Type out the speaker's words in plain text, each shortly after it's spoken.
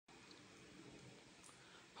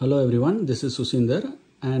Hello everyone, this is Susinder,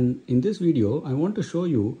 and in this video I want to show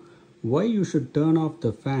you why you should turn off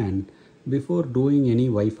the fan before doing any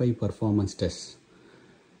Wi-Fi performance tests.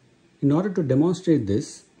 In order to demonstrate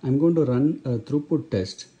this, I'm going to run a throughput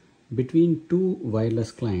test between two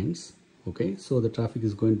wireless clients. Okay, so the traffic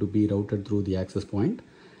is going to be routed through the access point,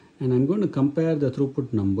 and I'm going to compare the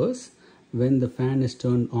throughput numbers when the fan is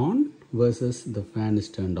turned on versus the fan is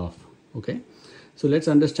turned off. Okay, so let's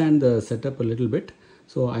understand the setup a little bit.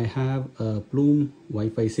 So I have a Plume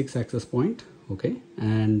Wi-Fi 6 access point, okay,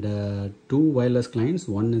 and two wireless clients.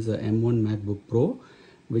 One is a M1 MacBook Pro,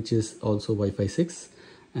 which is also Wi-Fi 6,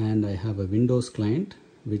 and I have a Windows client,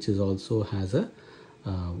 which is also has a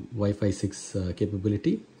Wi-Fi 6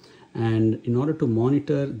 capability. And in order to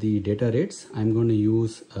monitor the data rates, I'm going to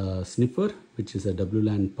use a sniffer, which is a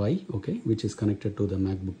WLAN Pi, okay, which is connected to the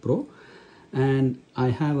MacBook Pro. And I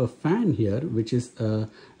have a fan here, which is a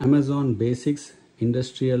Amazon Basics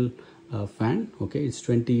industrial fan. Okay, it's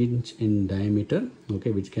 20-inch in diameter,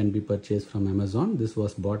 okay, which can be purchased from Amazon. This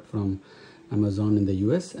was bought from Amazon in the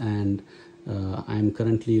US, and I'm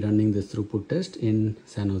currently running this throughput test in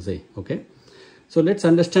San Jose. Okay, so let's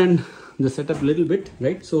understand the setup a little bit,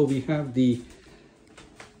 right? So we have the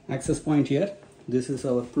access point here. This is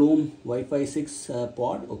our Plume Wi-Fi 6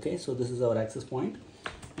 pod. Okay, so this is our access point,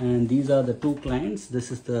 and these are the two clients.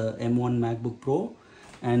 This is the M1 MacBook Pro,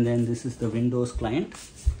 and then this is the Windows client.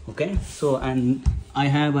 Okay, so and I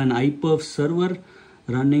have an iPerf server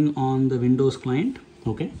running on the Windows client.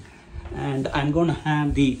 Okay, and I'm going to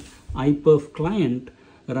have the iPerf client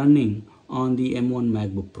running on the M1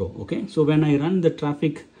 MacBook Pro. Okay, so when I run the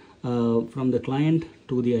traffic from the client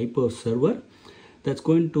to the iPerf server, that's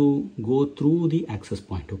going to go through the access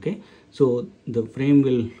point. Okay, so the frame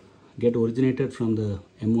will get originated from the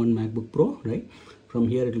M1 MacBook Pro, right? From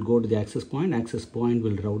here it will go to the access point. Access point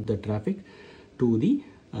will route the traffic to the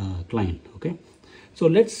client. Okay, so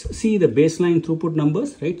let's see the baseline throughput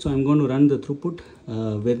numbers, right? So I'm going to run the throughput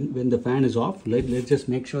when the fan is off. Let's just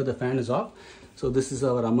make sure the fan is off. So this is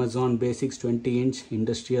our Amazon Basics 20-inch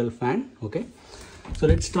industrial fan. Okay, so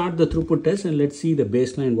let's start the throughput test and let's see the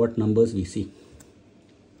baseline, what numbers we see.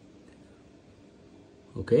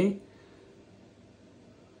 Okay,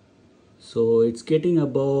 so it's getting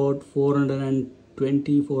about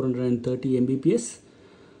 430 Mbps.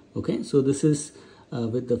 Okay, so this is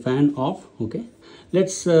with the fan off. Okay,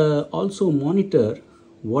 let's also monitor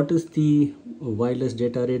what is the wireless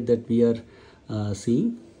data rate that we are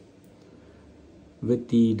seeing with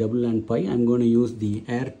the WLAN Pi. I'm going to use the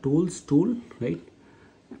AirTools tool, right,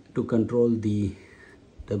 to control the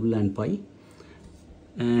WLAN Pi,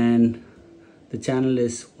 and the channel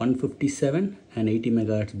is 157 and 80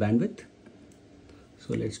 megahertz bandwidth.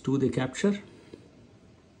 So let's do the capture.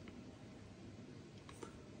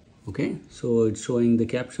 Okay, so it's showing the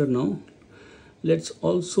capture now. Let's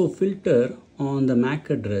also filter on the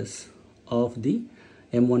MAC address of the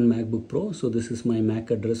M1 MacBook Pro. So this is my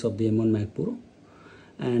MAC address of the M1 Mac Pro,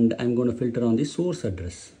 and I'm going to filter on the source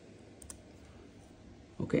address.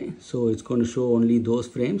 Okay, so it's going to show only those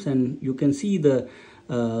frames, and you can see the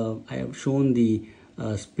I have shown the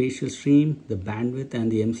spatial stream, the bandwidth,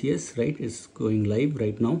 and the MCS, right? It's going live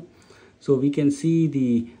right now. So we can see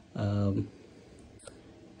the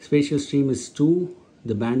spatial stream is 2,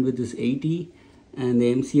 the bandwidth is 80, and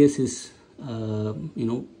the MCS is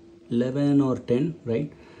 11 or 10,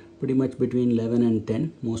 right? Pretty much between 11 and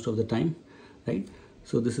 10 most of the time, right?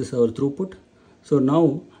 So this is our throughput. So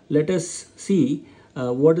now let us see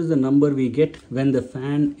what is the number we get when the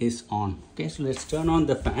fan is on. Okay, so let's turn on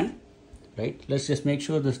the fan, right? Let's just make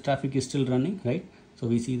sure this traffic is still running, right? So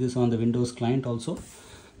we see this on the Windows client also.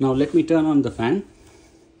 Now let me turn on the fan.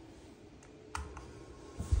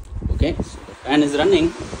 Okay, so the fan is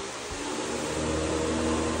running,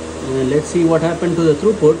 and let's see what happened to the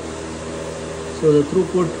throughput. So the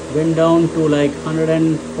throughput went down to like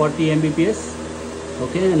 140 Mbps.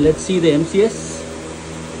 Okay, and let's see the MCS.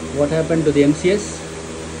 What happened to the MCS?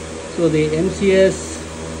 So the MCS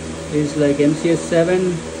is like MCS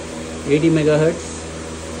 7, 80 megahertz,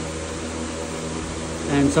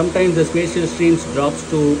 and sometimes the spatial streams drops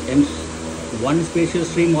to one spatial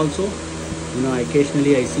stream also.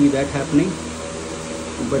 Occasionally I see that happening,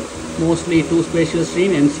 but mostly 2 spatial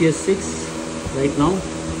stream, MCS 6 right now,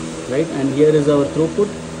 right? And here is our throughput.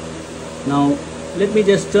 Now let me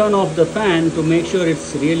just turn off the fan to make sure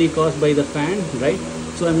it's really caused by the fan, right?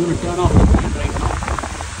 So I'm going to turn off the fan right now.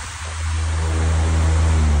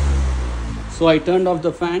 So I turned off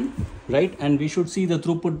the fan, right? And we should see the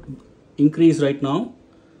throughput increase right now.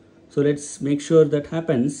 So let's make sure that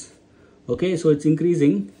happens. Okay, so it's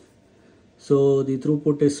increasing. So the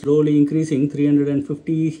throughput is slowly increasing,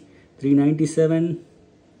 350, 397.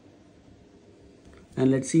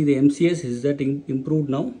 And let's see the MCS, is that improved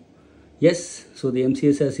now? Yes, so the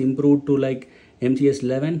MCS has improved to like MCS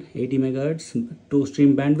 11, 80 megahertz to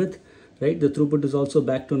stream bandwidth, right? The throughput is also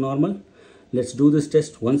back to normal. Let's do this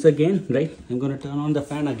test once again, right? I'm going to turn on the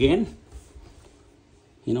fan again.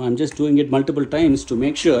 You know, I'm just doing it multiple times to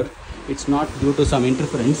make sure it's not due to some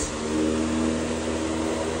interference.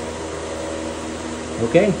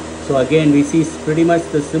 Okay, so again we see pretty much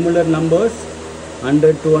the similar numbers,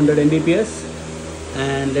 100, 200 Mbps.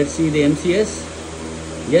 And let's see the MCS.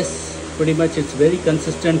 Yes, pretty much it's very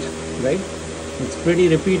consistent, right? It's pretty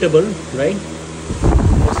repeatable, right?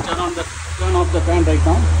 Let's turn off the fan right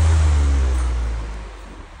now,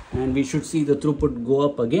 and we should see the throughput go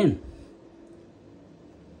up again.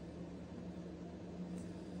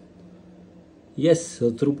 Yes,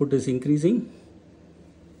 so throughput is increasing,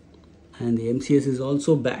 and the MCS is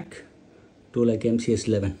also back to like MCS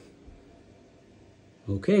 11.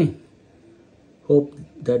 Okay, hope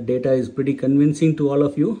that data is pretty convincing to all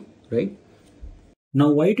of you, right? Now,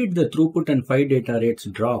 why did the throughput and PHY data rates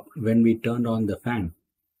drop when we turned on the fan?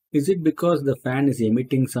 Is it because the fan is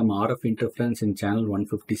emitting some RF interference in channel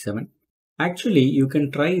 157? Actually, you can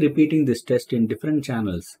try repeating this test in different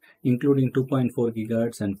channels, including 2.4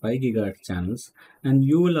 GHz and 5 GHz channels, and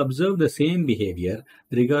you will observe the same behavior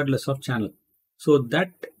regardless of channel. So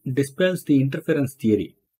that dispels the interference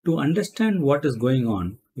theory. To understand what is going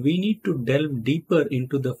on, we need to delve deeper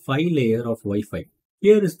into the PHY layer of Wi-Fi.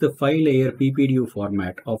 Here is the PHY layer PPDU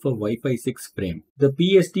format of a Wi-Fi 6 frame. The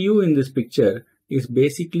PSDU in this picture is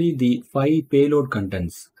basically the PHY payload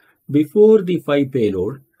contents. Before the PHY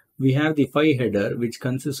payload, we have the PHY header, which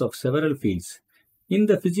consists of several fields. In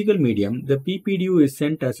the physical medium, the PPDU is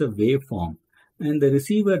sent as a waveform, and the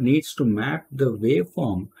receiver needs to map the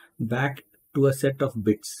waveform back to a set of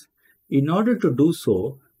bits. In order to do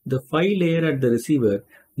so, the PHY layer at the receiver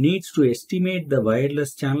needs to estimate the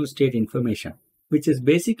wireless channel state information, which is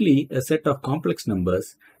basically a set of complex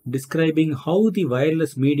numbers describing how the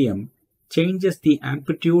wireless medium changes the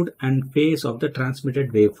amplitude and phase of the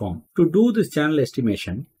transmitted waveform. To do this channel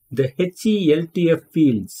estimation, the HE-LTF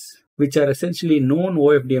fields, which are essentially known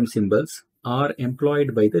OFDM symbols, are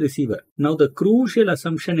employed by the receiver. Now, the crucial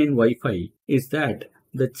assumption in Wi-Fi is that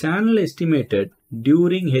the channel estimated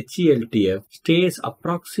during HE-LTF stays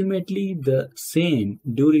approximately the same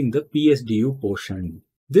during the PSDU portion.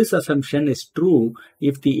 This assumption is true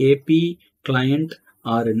if the AP client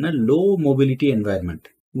are in a low mobility environment.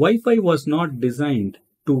 Wi-Fi was not designed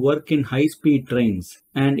to work in high-speed trains,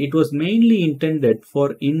 and it was mainly intended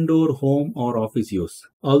for indoor home or office use.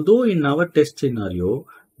 Although in our test scenario,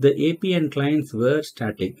 the APN clients were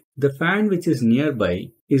static, the fan which is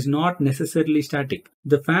nearby is not necessarily static.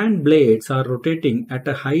 The fan blades are rotating at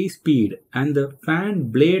a high speed, and the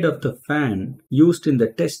fan blade of the fan used in the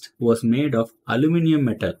test was made of aluminum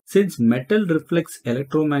metal. Since metal reflects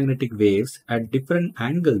electromagnetic waves at different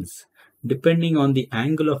angles depending on the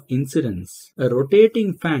angle of incidence, a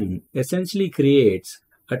rotating fan essentially creates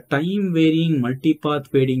a time-varying multipath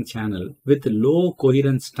fading channel with low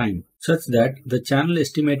coherence time, such that the channel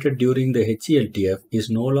estimated during the HE-LTF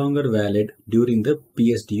is no longer valid during the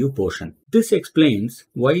PSDU portion. This explains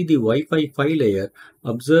why the Wi-Fi PHY layer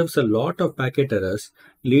observes a lot of packet errors,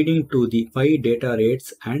 leading to the PHY data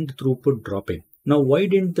rates and throughput dropping. Now, why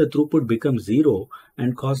didn't the throughput become zero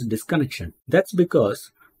and cause disconnection? That's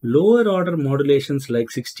because lower order modulations like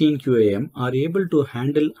 16 QAM are able to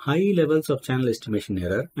handle high levels of channel estimation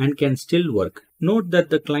error and can still work. Note that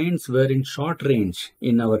the clients were in short range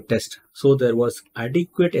in our test, so there was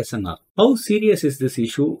adequate SNR. How serious is this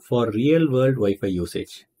issue for real-world Wi-Fi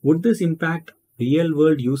usage? Would this impact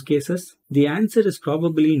real-world use cases? The answer is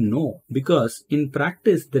probably no, because in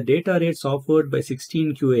practice the data rates offered by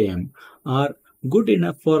 16 QAM are good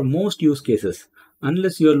enough for most use cases,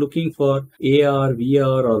 unless you are looking for AR,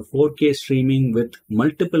 VR or 4K streaming with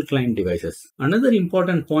multiple client devices. Another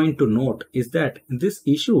important point to note is that this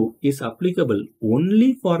issue is applicable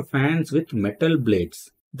only for fans with metal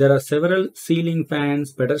blades. There are several ceiling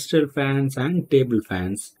fans, pedestal fans and table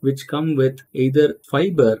fans which come with either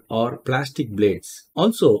fiber or plastic blades.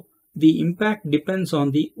 Also, the impact depends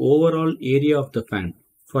on the overall area of the fan.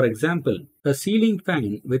 For example, a ceiling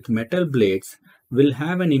fan with metal blades will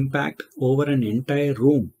have an impact over an entire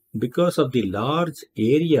room because of the large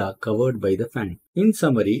area covered by the fan. In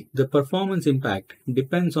summary, the performance impact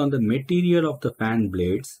depends on the material of the fan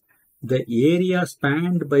blades, the area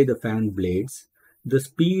spanned by the fan blades, the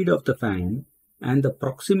speed of the fan, and the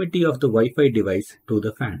proximity of the Wi-Fi device to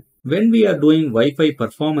the fan. When we are doing Wi-Fi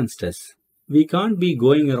performance tests, We can't be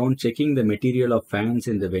going around checking the material of fans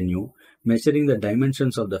in the venue, measuring the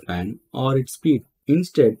dimensions of the fan or its speed.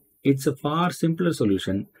 Instead, it's a far simpler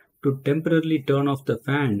solution to temporarily turn off the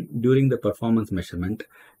fan during the performance measurement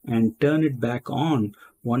and turn it back on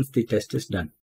once the test is done.